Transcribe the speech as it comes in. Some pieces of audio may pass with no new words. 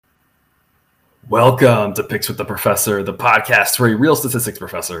Welcome to Picks with the Professor, the podcast for a real statistics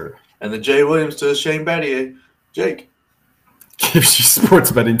professor. And then Jay Williams to Shane Battier. Jake. Gives you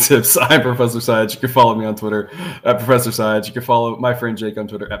sports betting tips. I'm Professor Side. You can follow me on Twitter at Professor Side. You can follow my friend Jake on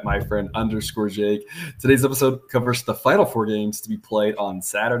Twitter at myfriend_Jake. Today's episode covers the final four games to be played on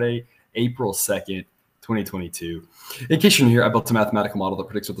Saturday, April 2nd, 2022. In case you're new here, I built a mathematical model that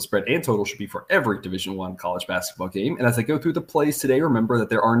predicts what the spread and total should be for every Division I college basketball game. And as I go through the plays today, remember that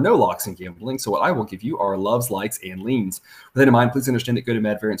there are no locks in gambling. So what I will give you are loves, likes, and leans. With that in mind, please understand that good and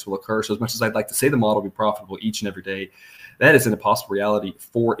bad variance will occur. So as much as I'd like to say the model will be profitable each and every day, that is an impossible reality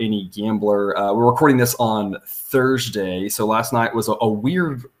for any gambler. We're recording this on Thursday. So last night was a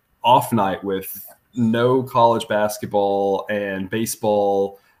weird off night with no college basketball, and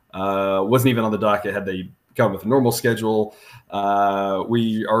baseball wasn't even on the docket had they gone with a normal schedule.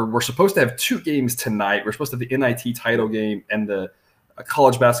 We're supposed to have two games tonight. We're supposed to have the NIT title game and the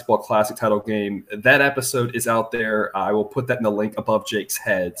College Basketball Classic title game. That episode is out there. I will put that in the link above Jake's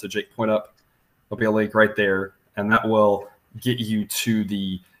head. So Jake, point up. There'll be a link right there, and that will get you to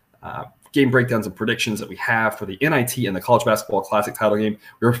the game breakdowns and predictions that we have for the NIT and the College Basketball Classic title game.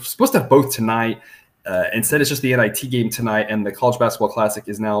 We were supposed to have both tonight. Instead, it's just the NIT game tonight, and the College Basketball Classic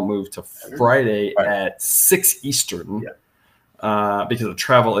is now moved to Friday at 6 Eastern because of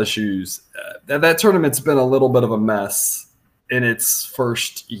travel issues. That tournament's been a little bit of a mess in its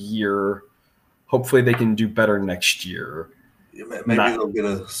first year. Hopefully they can do better next year. Maybe they'll get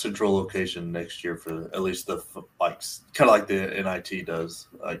a central location next year for at least the kind of like the NIT does.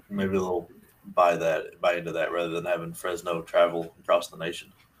 Like maybe they'll buy into that rather than having Fresno travel across the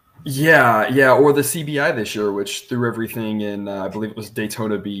nation. Yeah, or the CBI this year, which threw everything in, I believe it was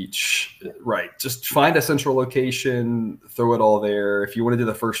Daytona Beach. Right, just find a central location, throw it all there. If you want to do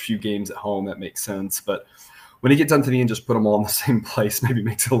the first few games at home, that makes sense. But when you get done to the end, just put them all in the same place. Maybe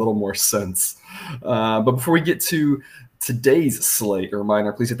makes a little more sense. But before we get to today's slate, a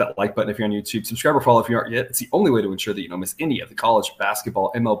reminder, please hit that like button if you're on YouTube. Subscribe or follow if you aren't yet. It's the only way to ensure that you don't miss any of the college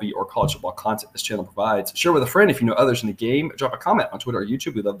basketball, MLB, or college football content this channel provides. Share with a friend if you know others in the game. Drop a comment on Twitter or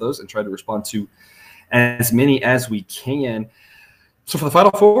YouTube. We love those and try to respond to as many as we can. So for the Final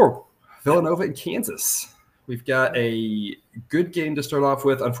Four, Villanova and Kansas. We've got a good game to start off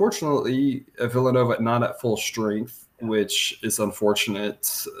with. Unfortunately, Villanova not at full strength, which is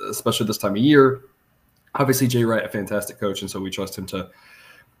unfortunate, especially this time of year. Obviously, Jay Wright, a fantastic coach, and so we trust him to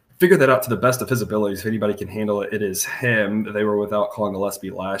figure that out to the best of his abilities. If anybody can handle it, it is him. They were without Colin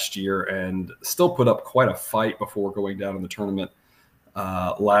Gillespie last year and still put up quite a fight before going down in the tournament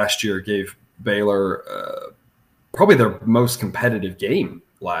last year. Gave Baylor probably their most competitive game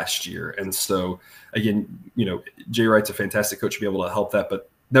last year. And so, again, Jay Wright's a fantastic coach to be able to help that, but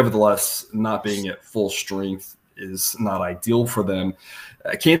nevertheless, not being at full strength is not ideal for them.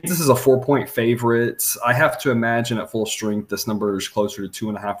 Kansas is a 4-point favorite. I have to imagine at full strength, this number is closer to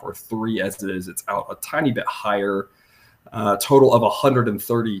 2.5 or 3 as it is. It's out a tiny bit higher. Total of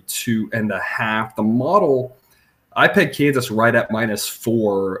 132.5. The model, I pegged Kansas right at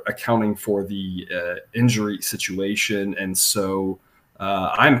 -4, accounting for the injury situation. And so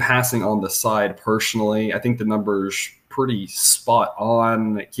I'm passing on the side personally. I think the number's pretty spot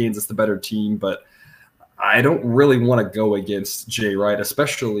on. Kansas, the better team, but I don't really want to go against Jay Wright,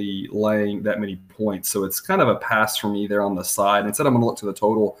 especially laying that many points. So it's kind of a pass for me there on the side. Instead, I'm going to look to the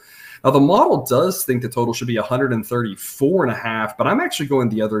total. Now, the model does think the total should be 134.5, but I'm actually going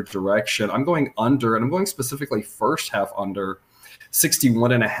the other direction. I'm going under, and I'm going specifically first half under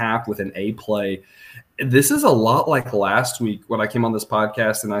 61.5 with an A play. This is a lot like last week when I came on this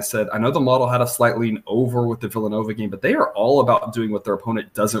podcast and I said, I know the model had a slight lean over with the Villanova game, but they are all about doing what their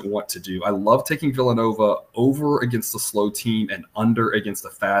opponent doesn't want to do. I love taking Villanova over against a slow team and under against a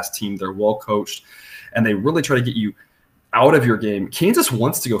fast team. They're well coached, and they really try to get you out of your game. Kansas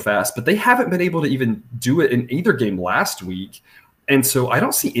wants to go fast, but they haven't been able to even do it in either game last week. And so I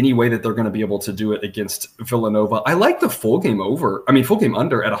don't see any way that they're going to be able to do it against Villanova. I like the full game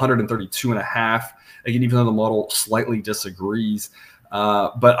under at 132.5. Again, even though the model slightly disagrees.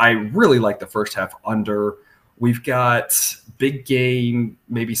 But I really like the first half under. We've got big game,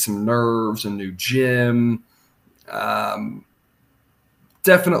 maybe some nerves, a new gym.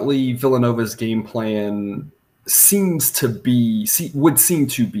 Definitely Villanova's game plan would seem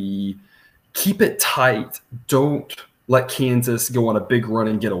to be keep it tight. Don't let Kansas go on a big run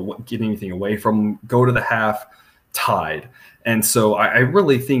and get anything away from them. Go to the half tied. And so I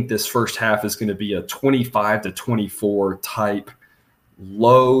really think this first half is going to be a 25-24 type,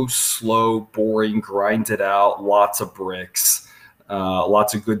 low, slow, boring, grind it out, lots of bricks,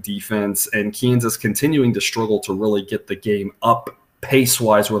 lots of good defense, and Kansas continuing to struggle to really get the game up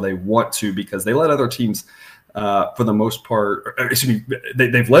pace-wise where they want to, because they let other teams, for the most part,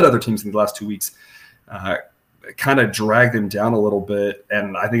 they've led other teams in the last 2 weeks, kind of drag them down a little bit.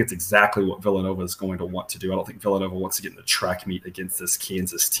 And I think it's exactly what Villanova is going to want to do. I don't think Villanova wants to get in the track meet against this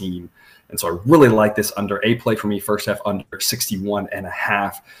Kansas team. And so I really like this under. A play for me, first half under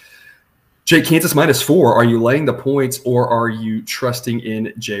 61.5. Jake, Kansas -4. Are you laying the points, or are you trusting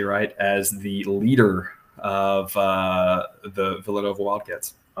in Jay Wright as the leader of the Villanova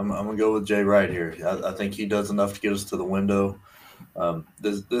Wildcats? I'm going to go with Jay Wright here. I think he does enough to get us to the window.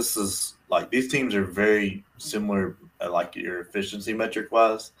 This is like, these teams are very similar, like your efficiency metric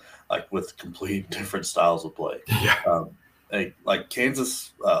wise, like with complete different styles of play. Yeah. Like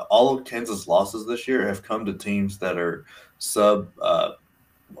Kansas, all of Kansas' losses this year have come to teams that are sub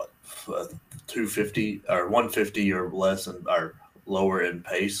 250 or 150 or less, and are lower in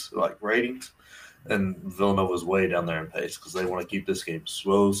pace, like ratings. And Villanova's way down there in pace because they want to keep this game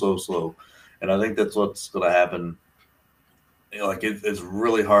slow. And I think that's what's going to happen. Like it's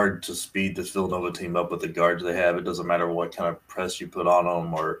really hard to speed this Villanova team up with the guards they have. It doesn't matter what kind of press you put on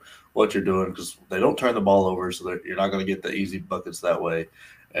them or what you're doing, because they don't turn the ball over, so you're not going to get the easy buckets that way.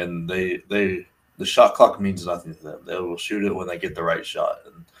 And the shot clock means nothing to them. They will shoot it when they get the right shot,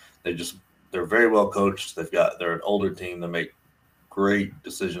 and they're very well coached. They're an older team that make great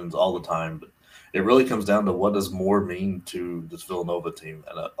decisions all the time, but it really comes down to what does Moore mean to this Villanova team.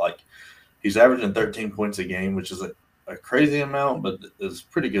 And he's averaging 13 points a game, which is a crazy amount, but is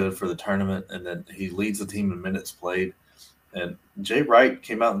pretty good for the tournament. And then he leads the team in minutes played. And Jay Wright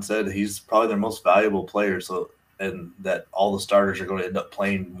came out and said he's probably their most valuable player. And that all the starters are going to end up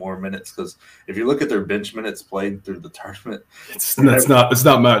playing more minutes, because if you look at their bench minutes played through the tournament, it's not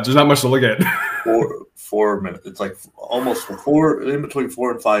much. There's not much to look at. 4 minutes. It's like almost in between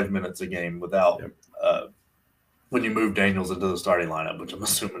 4 and 5 minutes a game without when you move Daniels into the starting lineup, which I'm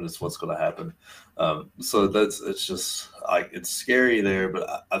assuming is what's going to happen. So it's just like, it's scary there.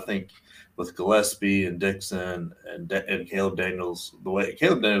 But I think with Gillespie and Dixon and Caleb Daniels, the way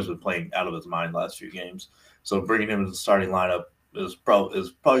Caleb Daniels has been playing out of his mind the last few games, so bringing him into the starting lineup is probably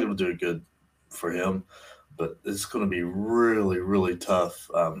going to do good for him. But it's going to be really, really tough.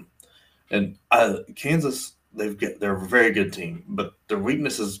 And Kansas, they're a very good team, but their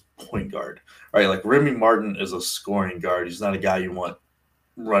weakness is point guard, right? Like Remy Martin is a scoring guard. He's not a guy you want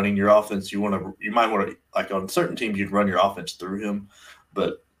running your offense. You might want to, like on certain teams, you'd run your offense through him,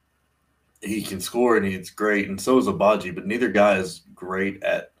 but he can score and he's great. And so is Agbaji, but neither guy is great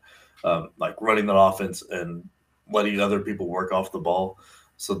at like running the offense and letting other people work off the ball.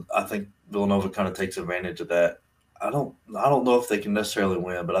 So I think Villanova kind of takes advantage of that. I don't know if they can necessarily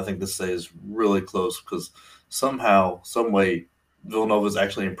win, but I think this stays really close because somehow, some way, Villanova's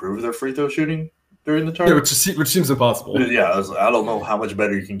actually improved their free throw shooting during the tournament. Yeah, which seems impossible. Yeah, I don't know how much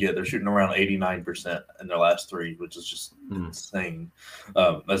better you can get. They're shooting around 89% in their last three, which is just insane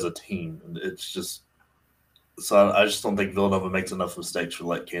as a team. It's just so I just don't think Villanova makes enough mistakes to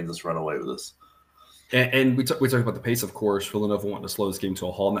let Kansas run away with this. And we talked about the pace, of course. Villanova wanting to slow this game to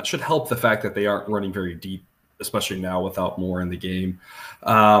a halt, and that should help the fact that they aren't running very deep, especially now without Moore in the game.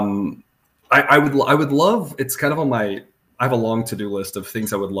 I would love. It's kind of on my. I have a long to-do list of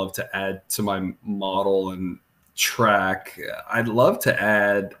things I would love to add to my model and track. I'd love to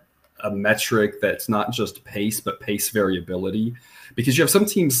add a metric that's not just pace, but pace variability. Because you have some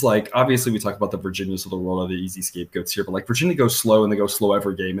teams like, obviously we talk about the Virginias of the world are the easy scapegoats here, but like Virginia goes slow and they go slow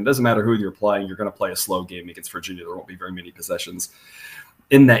every game. It doesn't matter who you're playing, you're going to play a slow game against Virginia. There won't be very many possessions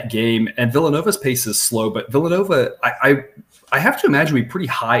in that game. And Villanova's pace is slow, but Villanova, I have to imagine be pretty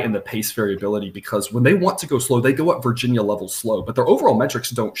high in the pace variability, because when they want to go slow, they go up Virginia level slow, but their overall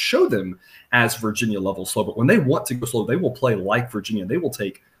metrics don't show them as Virginia level slow. But when they want to go slow, they will play like Virginia. They will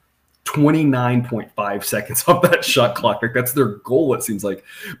take 29.5 seconds off that shot clock. Like that's their goal, it seems like.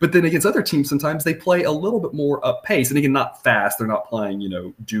 But then against other teams, sometimes they play a little bit more up pace. And again, not fast. They're not playing,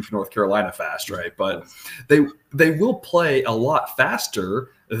 Duke, North Carolina fast, right? But they will play a lot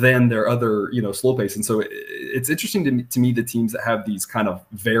faster than their other, slow pace. And so it's interesting to me, the teams that have these kind of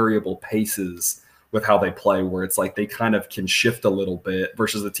variable paces with how they play, where it's like they kind of can shift a little bit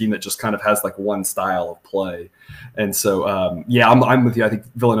versus a team that just kind of has like one style of play. And so, I'm with you. I think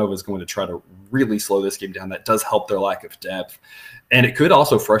Villanova is going to try to really slow this game down. That does help their lack of depth. And it could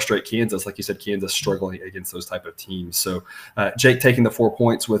also frustrate Kansas. Like you said, Kansas struggling against those type of teams. So Jake taking the 4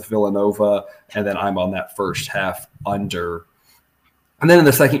 points with Villanova, and then I'm on that first half under. And then in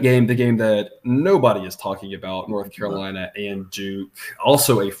the second game, the game that nobody is talking about, North Carolina and Duke,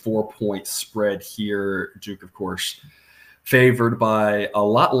 also a 4-point spread here. Duke, of course, favored by a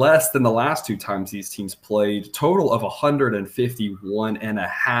lot less than the last two times these teams played, total of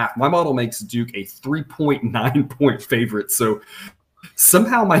 151.5. My model makes Duke a 3.9 point favorite. So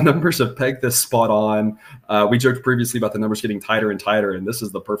somehow my numbers have pegged this spot on. We joked previously about the numbers getting tighter and tighter, and this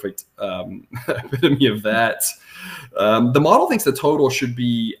is the perfect epitome of that. The model thinks the total should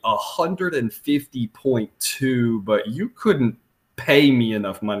be 150.2, but you couldn't pay me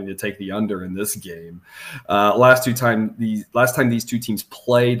enough money to take the under in this game. Last time these two teams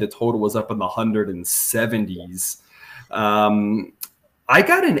played, the total was up in the 170s. I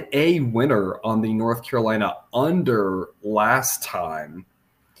got an A winner on the North Carolina under last time.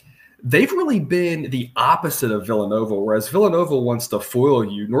 They've really been the opposite of Villanova, whereas Villanova wants to foil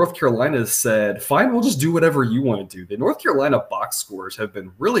you. North Carolina said, fine, we'll just do whatever you want to do. The North Carolina box scores have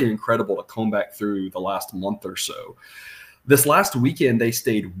been really incredible to comb back through the last month or so. This last weekend, they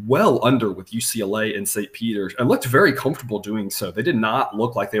stayed well under with UCLA and St. Peter's and looked very comfortable doing so. They did not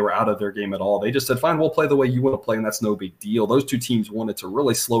look like they were out of their game at all. They just said, fine, we'll play the way you want to play, and that's no big deal. Those two teams wanted to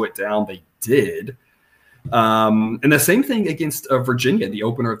really slow it down. They did. And the same thing against Virginia, the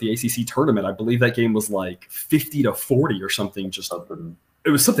opener of the ACC tournament. I believe that game was like 50-40 or something. It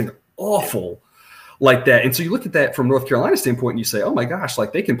was something awful like that. And so you look at that from North Carolina's standpoint and you say, oh my gosh,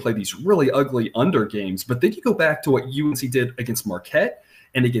 like they can play these really ugly under games. But then you go back to what UNC did against Marquette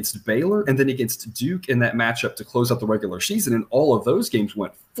and against Baylor and then against Duke in that matchup to close out the regular season. And all of those games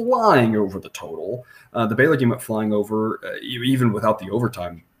went flying over the total. The Baylor game went flying over even without the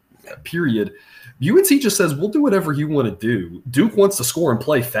overtime period. UNC just says, we'll do whatever you want to do. Duke wants to score and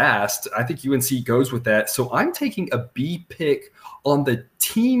play fast. I think UNC goes with that. So I'm taking a B pick on the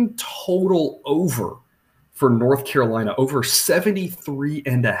team total over for North Carolina, over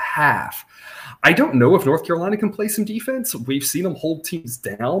 73.5. I don't know if North Carolina can play some defense. We've seen them hold teams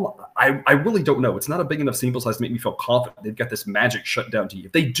down. I really don't know. It's not a big enough sample size to make me feel confident they've got this magic shutdown D.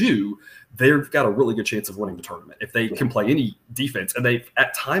 If they do, they've got a really good chance of winning the tournament. If they can play any defense, and they've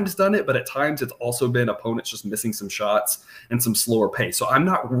at times done it, but at times it's also been opponents just missing some shots and some slower pace. So I'm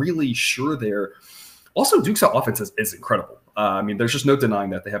not really sure there. Also, Duke's offense is incredible. I mean, there's just no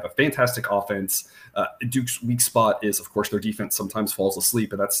denying that. They have a fantastic offense. Duke's weak spot is, of course, their defense sometimes falls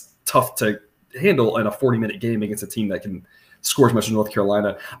asleep, and that's tough to handle in a 40-minute game against a team that can score as much as North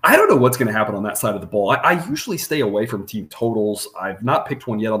Carolina. I don't know what's going to happen on that side of the ball. I usually stay away from team totals. I've not picked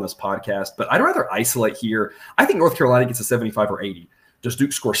one yet on this podcast, but I'd rather isolate here. I think North Carolina gets a 75 or 80. Does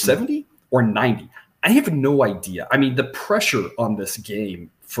Duke score 70 or 90? I have no idea. I mean, the pressure on this game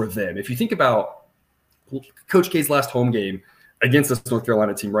for them, if you think about Coach K's last home game against this North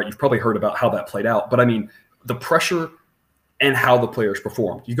Carolina team, right? You've probably heard about how that played out. But I mean, the pressure and how the players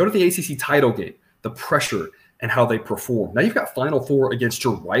performed. You go to the ACC title game, the pressure and how they perform. Now you've got Final Four against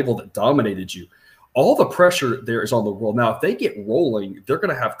your rival that dominated you. All the pressure there is on the world. Now, if they get rolling, they're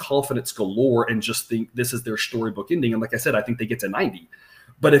going to have confidence galore and just think this is their storybook ending. And like I said, I think they get to 90.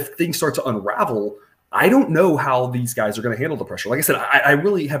 But if things start to unravel, I don't know how these guys are going to handle the pressure. Like I said, I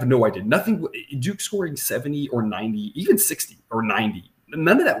really have no idea. Nothing. Duke scoring 70 or 90, even 60 or 90.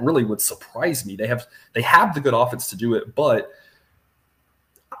 None of that really would surprise me. They have the good offense to do it, but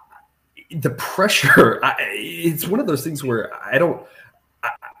the pressure. It's one of those things where I don't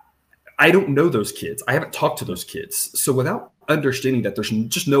know those kids. I haven't talked to those kids, so without understanding that, there's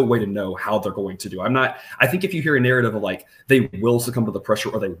just no way to know how they're going to do. I think if you hear a narrative of like they will succumb to the pressure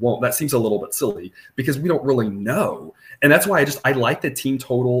or they won't, that seems a little bit silly because we don't really know. And that's why I like the team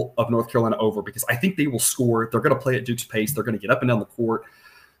total of North Carolina over, because I think they will score. They're going to play at Duke's pace. They're going to get up and down the court.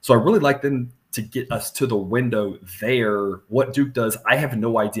 So I really like them to get us to the window there. What Duke does, I have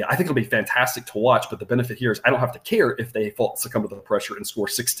no idea. I think it'll be fantastic to watch, but the benefit here is I don't have to care if they succumb to the pressure and score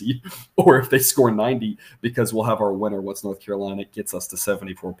 60 or if they score 90, because we'll have our winner once North Carolina gets us to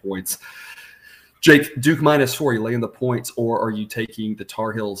 74 points. Jake, Duke -4, are you laying the points, or are you taking the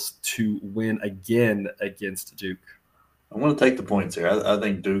Tar Heels to win again against Duke? I want to take the points here. I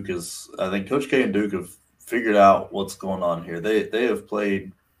think Coach K and Duke have figured out what's going on here. They have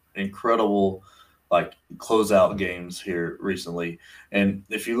played incredible like closeout games here recently, and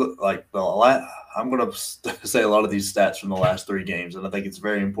if you look like I'm going to say a lot of these stats from the last 3 games, and I think it's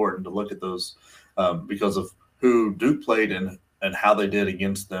very important to look at those because of who Duke played and how they did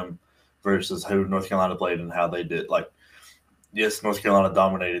against them versus who North Carolina played and how they did. Like, yes, North Carolina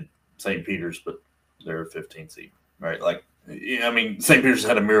dominated St. Peter's, but they're a 15 seed, right? Like, yeah, I mean, St. Peter's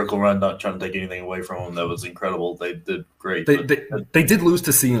had a miracle run, not trying to take anything away from them. That was incredible. They did great. They did lose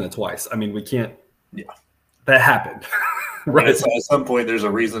to Siena twice. I mean, we can't. Yeah, that happened. Right. So at some point, there's a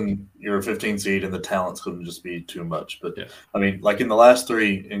reason you're a 15 seed, and the talents couldn't just be too much. But yeah. I mean, like in the last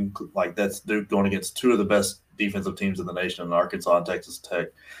 3, that's Duke going against 2 of the best defensive teams in the nation, Arkansas and Texas Tech.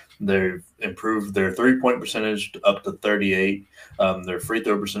 They've improved their 3-point percentage up to 38, their free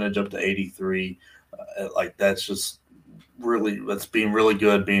throw percentage up to 83. Like that's just that's being really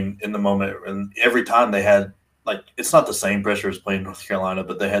good, being in the moment. And every time they had, like, it's not the same pressure as playing North Carolina,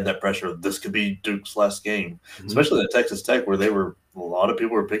 but they had that pressure of this could be Duke's last game, especially at Texas Tech, where a lot of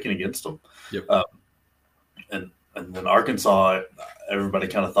people were picking against them. Yep. And then Arkansas, everybody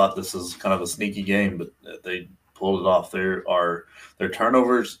kind of thought this is kind of a sneaky game, but they pulled it off. Their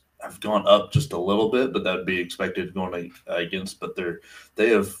turnovers have gone up just a little bit, but that would be expected going against. But they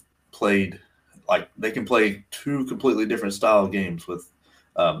have played, like, they can play two completely different style games with.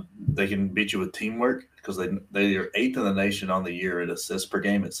 They can beat you with teamwork because they are 8th in the nation on the year at assists per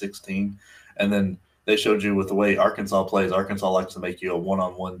game at 16, and then they showed you with the way Arkansas plays. Arkansas likes to make you a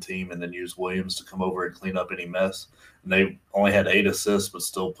one-on-one team and then use Williams to come over and clean up any mess. And they only had 8 assists, but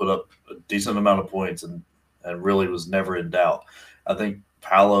still put up a decent amount of points and really was never in doubt. I think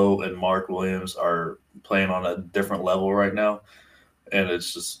Paolo and Mark Williams are playing on a different level right now, and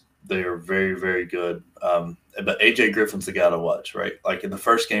it's just they are very, very good. But AJ Griffin's the guy to watch, right? Like in the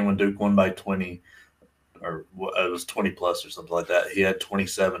first game when Duke won by 20, or it was 20 plus or something like that, he had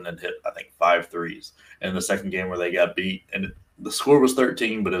 27 and hit, I think, 5 threes. And the second game where they got beat, and the score was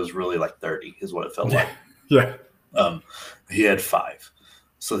 13, but it was really like 30 is what it felt like. Yeah. He had 5.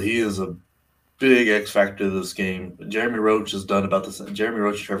 So he is a big X factor of this game. Jeremy Roach has done about the same. Jeremy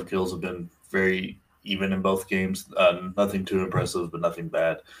Roach and Trevor Kills have been very even in both games. Nothing too impressive, but nothing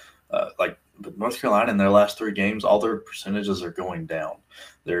bad. But North Carolina in their last 3 games, all their percentages are going down.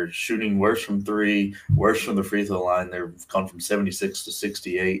 They're shooting worse from 3, worse from the free throw line. They've gone from 76 to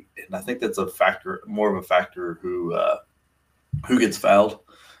 68, and I think that's a factor, more of a factor who gets fouled,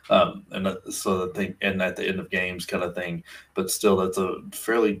 and at the end of games kind of thing. But still, that's a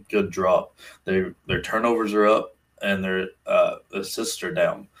fairly good drop. Their turnovers are up, and their assists are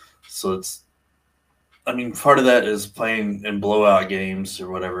down. So it's, I mean, part of that is playing in blowout games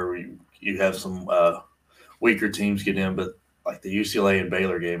or whatever. You have some weaker teams get in, but like the UCLA and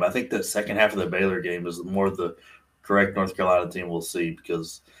Baylor game, I think that second half of the Baylor game is more the correct North Carolina team we'll see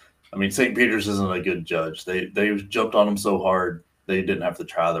because, I mean, St. Peter's isn't a good judge. They jumped on them so hard they didn't have to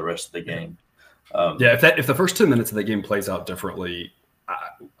try the rest of the game. If the first 2 minutes of the game plays out differently,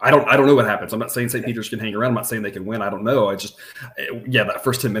 I don't know what happens. I'm not saying St. Peter's can hang around. I'm not saying they can win. I don't know. That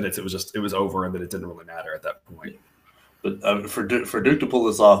first 10 minutes, it was over, and then it didn't really matter at that point. But for Duke to pull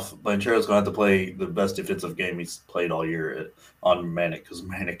this off, Blanchero's going to have to play the best defensive game he's played all year on Manic, because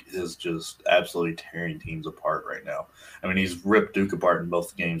Manic is just absolutely tearing teams apart right now. I mean, he's ripped Duke apart in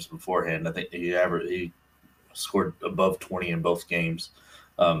both games beforehand. I think he scored above 20 in both games.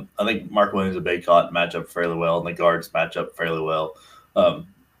 I think Mark Williams and Baycott match up fairly well, and the guards match up fairly well.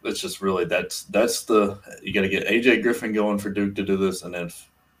 It's just really that's you got to get AJ Griffin going for Duke to do this, and then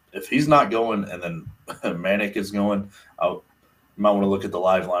if he's not going, and then Manic is going, you might want to look at the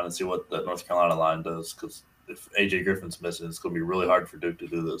live line and see what the North Carolina line does, because if AJ Griffin's missing, it's going to be really hard for Duke to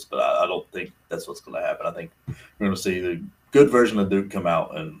do this. But I don't think that's what's going to happen. I think we're going to see the good version of Duke come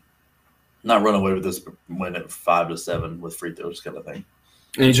out and not run away with this, but win it 5-7 with free throws kind of thing.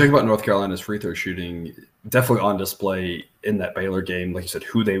 And you talk about North Carolina's free throw shooting, definitely on display in that Baylor game. Like you said,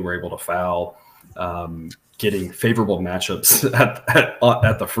 who they were able to foul, getting favorable matchups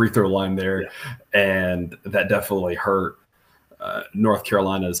at the free throw line there. Yeah. And that definitely hurt North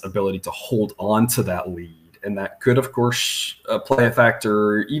Carolina's ability to hold on to that lead. And that could, of course, play a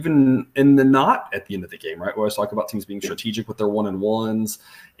factor even in the not at the end of the game, right? We always talk about teams being strategic with their 1-on-1s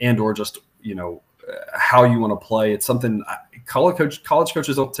or just, how you want to play. It's something college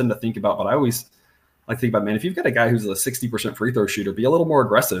coaches don't tend to think about, but I always like to think about, man, if you've got a guy who's a 60% free throw shooter, be a little more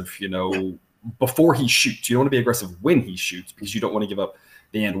aggressive, before he shoots. You don't want to be aggressive when he shoots because you don't want to give up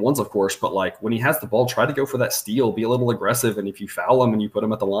the and ones, of course, but like when he has the ball, try to go for that steal, be a little aggressive. And if you foul him and you put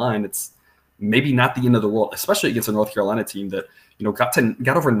him at the line, it's maybe not the end of the world, especially against a North Carolina team that,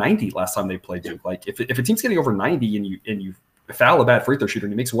 got over 90 last time they played Duke. Like if a team's getting over 90 and you foul a bad free throw shooter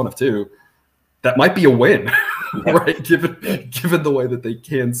and he makes 1 of 2, that might be a win, right? Given the way that they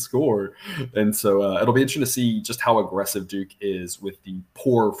can score. And so it'll be interesting to see just how aggressive Duke is with the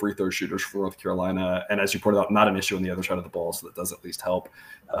poor free throw shooters for North Carolina. And as you pointed out, not an issue on the other side of the ball. So that does at least help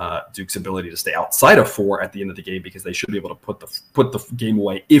Duke's ability to stay outside of 4 at the end of the game, because they should be able to put the game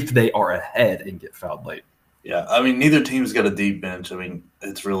away if they are ahead and get fouled late. Yeah. I mean, neither team's got a deep bench. I mean,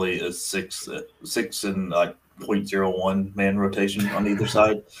 it's really a 6 and like 0.01 man rotation on either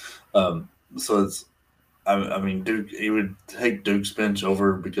side. So it's, I mean, Duke, he would take Duke's bench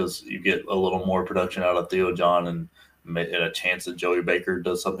over because you get a little more production out of Theo John and a chance that Joey Baker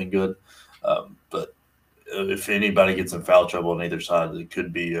does something good. But if anybody gets in foul trouble on either side, it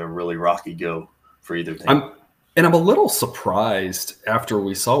could be a really rocky go for either team. I'm a little surprised after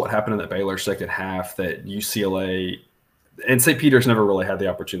we saw what happened in that Baylor second half that UCLA and St. Peter's never really had the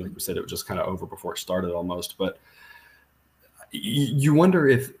opportunity. Like we said, it was just kind of over before it started almost. But you wonder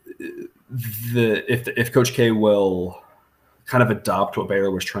if Coach K will kind of adopt what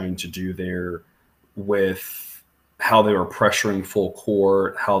Baylor was trying to do there with how they were pressuring full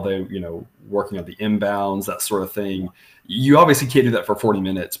court, how they, working on the inbounds, that sort of thing. You obviously can't do that for 40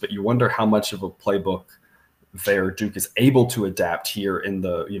 minutes, but you wonder how much of a playbook there Duke is able to adapt here in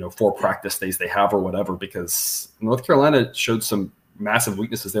the 4 practice days they have or whatever, because North Carolina showed some massive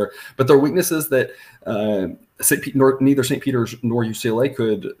weaknesses there, but they're weaknesses that neither St. Peter's nor UCLA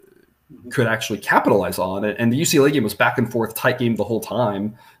could actually capitalize on. And the UCLA game was back and forth, tight game the whole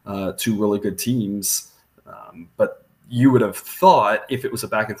time, 2 really good teams. But you would have thought if it was a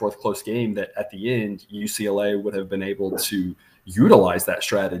back and forth close game that at the end UCLA would have been able to utilize that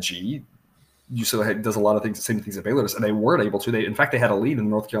strategy. UCLA does a lot of things, the same things that Baylor does, and they weren't able to. In fact, they had a lead, and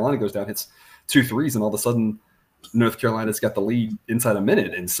North Carolina goes down, hits 2 threes, and all of a sudden, North Carolina's got the lead inside a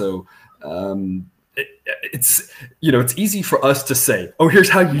minute. And so, it's easy for us to say, "Oh, here's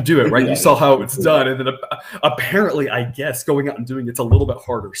how you do it," right? You saw how it's done, and then apparently, I guess going out and doing it's a little bit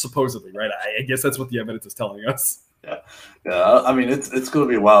harder, supposedly, right? I guess that's what the evidence is telling us. Yeah. I mean, it's going to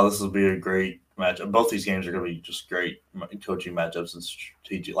be a while. This will be a great matchup. Both these games are going to be just great coaching matchups and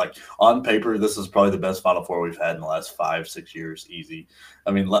strategic. Like on paper, this is probably the best Final Four we've had in the last 5-6 years. Easy.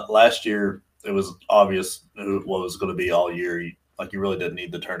 I mean, last year it was obvious what was going to be all year. You really didn't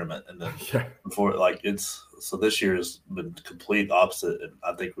need the tournament, and then before so this year has been complete opposite. And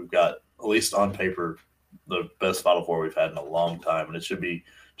I think we've got, at least on paper, the best Final Four we've had in a long time, and it should be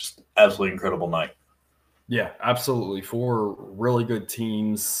just absolutely incredible night. Yeah, absolutely. 4 really good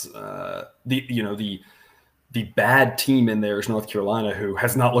teams. The bad team in there is North Carolina, who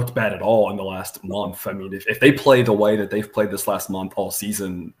has not looked bad at all in the last month. I mean, if they play the way that they've played this last month all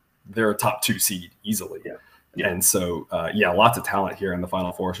season, they're a top 2 seed easily. Yeah. And so, lots of talent here in the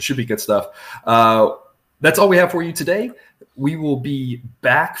Final Four. So it should be good stuff. That's all we have for you today. We will be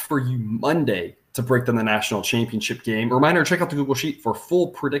back for you Monday to break down the national championship game. A reminder, check out the Google Sheet for full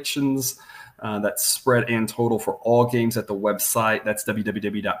predictions. That's spread and total for all games at the website. That's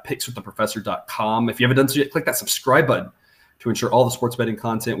www.pickswiththeprofessor.com. If you haven't done so yet, click that subscribe button to ensure all the sports betting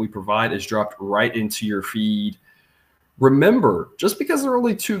content we provide is dropped right into your feed. Remember, just because there are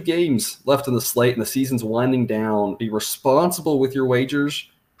only 2 games left in the slate and the season's winding down, be responsible with your wagers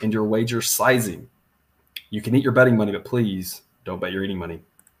and your wager sizing. You can eat your betting money, but please don't bet your eating money.